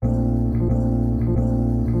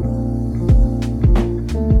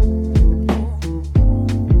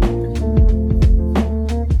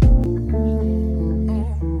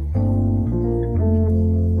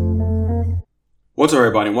What's up,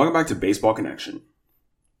 everybody? Welcome back to Baseball Connection.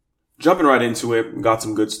 Jumping right into it, we got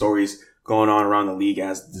some good stories going on around the league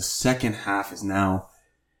as the second half is now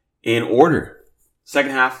in order.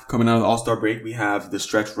 Second half, coming out of the All-Star break, we have the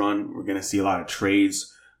stretch run. We're going to see a lot of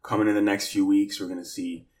trades coming in the next few weeks. We're going to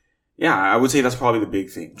see, I would say that's probably the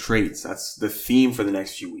big thing. Trades. That's the theme for the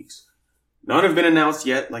next few weeks. None have been announced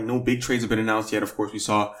yet. Like, no big trades have been announced yet. Of course, we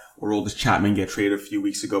saw Aroldis Chapman get traded a few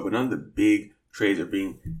weeks ago, but none of the big trades are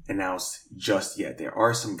being announced just yet. There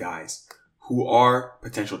are some guys who are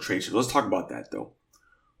potential trade chips. Let's talk about that, though.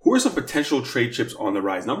 Who are some potential trade chips on the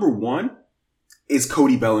rise? Number one is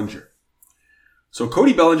Cody Bellinger. So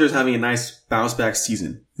Cody Bellinger is having a nice bounce back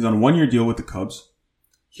season. He's on a 1-year deal with the Cubs.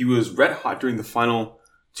 He was red hot during the final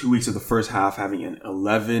 2 weeks of the first half, having an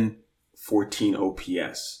 11-14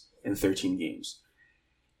 OPS in 13 games.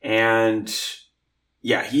 And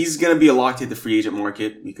yeah, he's going to be a locked hit the free agent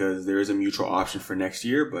market because there is a mutual option for next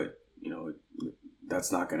year, but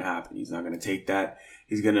that's not going to happen. He's not going to take that.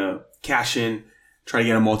 He's going to cash in, try to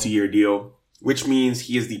get a multi-year deal, which means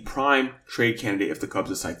he is the prime trade candidate if the Cubs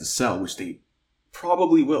decide to sell, which they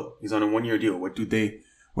probably will. He's on a 1-year deal. What are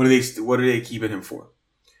they keeping him for?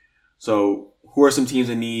 So who are some teams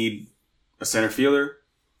that need a center fielder?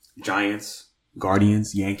 Giants,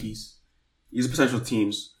 Guardians, Yankees. These are potential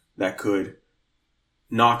teams that could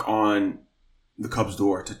knock on the Cubs'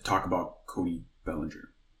 door to talk about Cody Bellinger.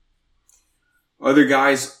 Other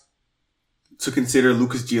guys to consider,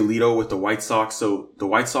 Lucas Giolito with the White Sox. So the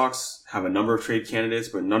White Sox have a number of trade candidates,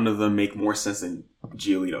 but none of them make more sense than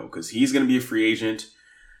Giolito because he's going to be a free agent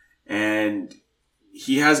and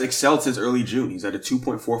he has excelled since early June. He's at a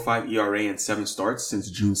 2.45 ERA and 7 starts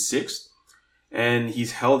since June 6th. And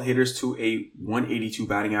he's held hitters to a 182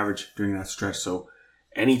 batting average during that stretch. So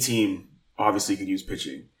any team obviously could use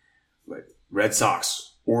pitching. But Red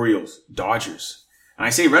Sox, Orioles, Dodgers. And I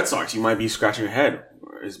say Red Sox, you might be scratching your head.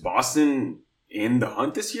 Is Boston in the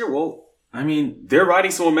hunt this year? Well, I mean, they're riding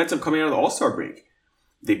some momentum coming out of the All-Star break.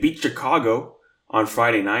 They beat Chicago on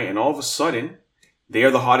Friday night, and all of a sudden, they are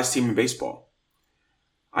the hottest team in baseball.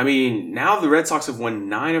 I mean, now the Red Sox have won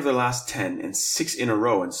 9 of their last 10 and 6 in a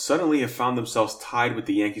row and suddenly have found themselves tied with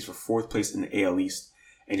the Yankees for 4th place in the AL East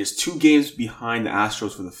and just 2 games behind the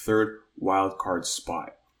Astros for the 3rd wild card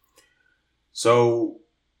spot. So,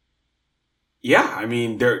 yeah, I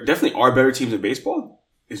mean, there definitely are better teams in baseball.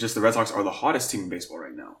 It's just the Red Sox are the hottest team in baseball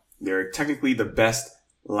right now. They're technically the best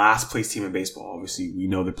last place team in baseball. Obviously, we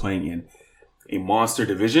know they're playing in a monster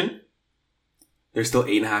division. They're still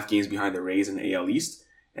 8.5 games behind the Rays in the AL East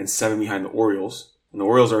and 7 behind the Orioles. And the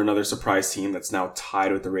Orioles are another surprise team that's now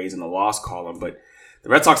tied with the Rays in the loss column. But the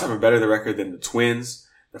Red Sox have a better record than the Twins,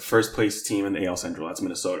 the first place team in the AL Central. That's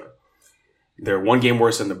Minnesota. They're 1 game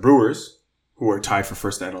worse than the Brewers, who are tied for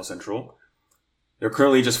first in the NL Central. They're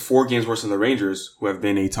currently just 4 games worse than the Rangers, who have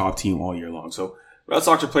been a top team all year long. So Red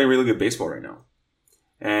Sox are playing really good baseball right now.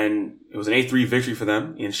 And it was an 8-3 victory for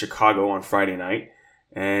them in Chicago on Friday night.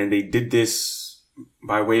 And they did this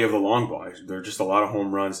by way of the long ball. There are just a lot of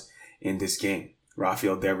home runs in this game.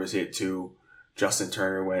 Rafael Devers hit 2. Justin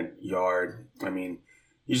Turner went yard. I mean,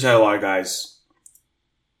 you just had a lot of guys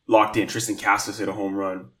locked in. Tristan Casas hit a home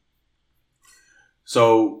run.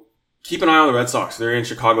 So keep an eye on the Red Sox. They're in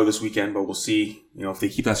Chicago this weekend, but we'll see, if they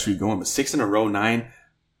keep that streak going. But 6 in a row, 9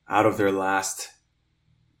 out of their last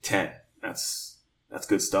 10. That's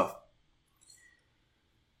good stuff.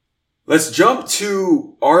 Let's jump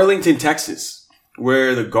to Arlington, Texas,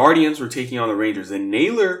 where the Guardians were taking on the Rangers. The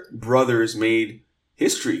Naylor brothers made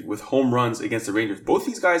history with home runs against the Rangers. Both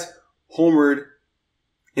these guys homered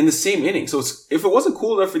in the same inning. So if it wasn't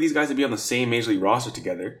cool enough for these guys to be on the same Major League roster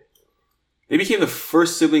together, they became the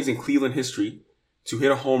first siblings in Cleveland history to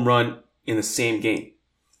hit a home run in the same game,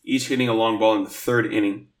 each hitting a long ball in the 3rd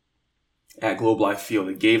inning at Globe Life Field.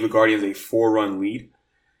 It gave the Guardians a 4-run lead.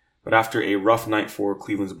 But after a rough night for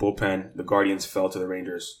Cleveland's bullpen, the Guardians fell to the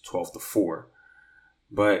Rangers 12-4.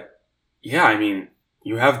 But yeah, I mean,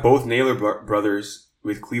 you have both Naylor brothers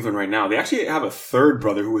with Cleveland right now. They actually have a 3rd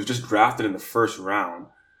brother who was just drafted in the 1st round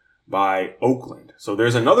by Oakland. So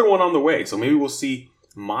there's another one on the way. So maybe we'll see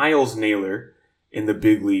Miles Naylor in the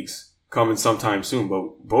big leagues coming sometime soon.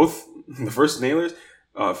 But both the first 2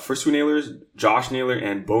 Naylors, Josh Naylor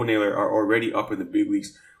and Bo Naylor, are already up in the big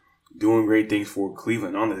leagues doing great things for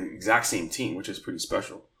Cleveland on the exact same team, which is pretty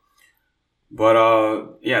special. But,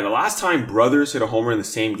 the last time brothers hit a homer in the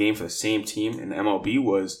same game for the same team in the MLB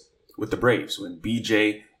was with the Braves when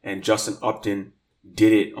BJ and Justin Upton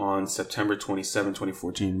did it on September 27,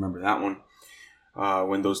 2014. Remember that one?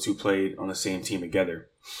 When those two played on the same team together.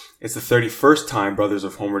 It's the 31st time brothers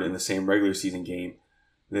have homered in the same regular season game.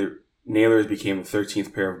 The Naylors became the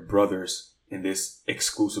 13th pair of brothers in this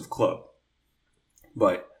exclusive club.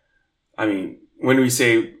 But, I mean, when we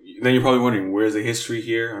say, then you're probably wondering, where's the history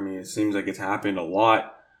here? I mean, it seems like it's happened a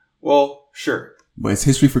lot. Well, sure. But it's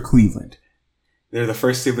history for Cleveland. They're the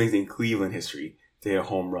first siblings in Cleveland history to hit a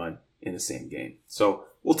home run in the same game. So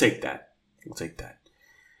we'll take that.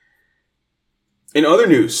 In other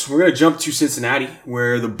news, we're going to jump to Cincinnati,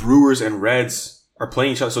 where the Brewers and Reds are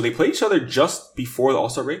playing each other. So they played each other just before the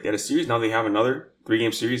All-Star break. They had a series. Now they have another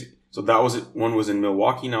 3-game series. So that was it. One was in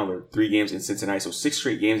Milwaukee. Now they're 3 games in Cincinnati. So 6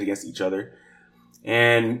 straight games against each other.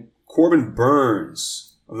 And Corbin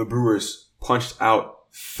Burns of the Brewers punched out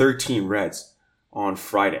 13 Reds on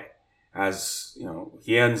Friday. As, you know,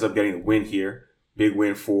 he ends up getting the win here. Big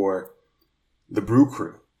win for the Brew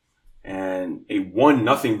Crew. And a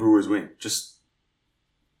 1-0 Brewers win. Just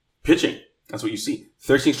pitching. That's what you see.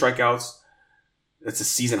 13 strikeouts. That's a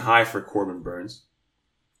season high for Corbin Burns.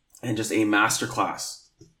 And just a masterclass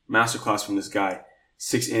from this guy.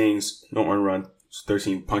 6 innings, no earned run,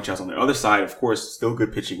 13 punch-outs. On the other side, of course, still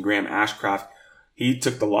good pitching. Graham Ashcraft, he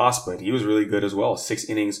took the loss, but he was really good as well. 6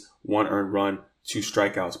 innings, 1 earned run, 2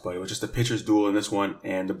 strikeouts. But it was just a pitcher's duel in this one,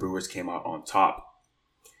 and the Brewers came out on top.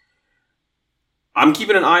 I'm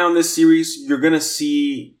keeping an eye on this series. You're going to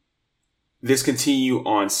see this continue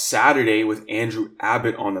on Saturday with Andrew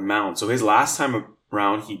Abbott on the mound. So his last time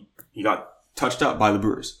around, he got touched up by the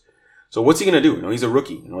Brewers. So what's he going to do? You know, he's a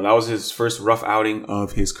rookie. You know, that was his first rough outing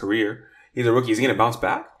of his career. He's a rookie. Is he going to bounce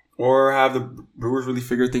back? Or have the Brewers really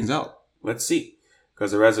figured things out? Let's see.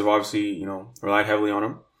 Because the Reds have obviously, you know, relied heavily on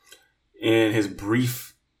him in his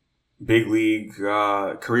brief big league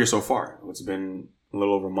career so far. It's been a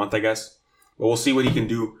little over a month, I guess. But we'll see what he can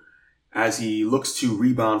do as he looks to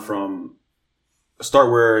rebound from a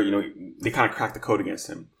start where, you know, they kind of cracked the code against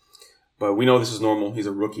him. But we know this is normal. He's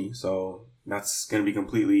a rookie, so that's going to be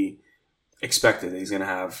completely expected that he's going to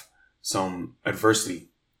have some adversity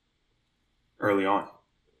early on.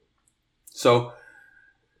 So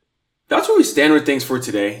that's where we stand with things for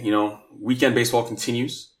today. You know, weekend baseball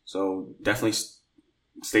continues, so definitely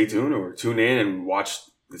stay tuned or tune in and watch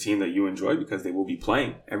the team that you enjoy because they will be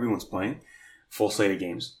playing. Everyone's playing. Full slate of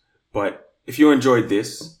games. But if you enjoyed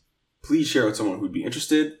this, please share with someone who'd be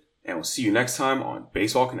interested, and we'll see you next time on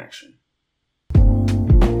Baseball Connection.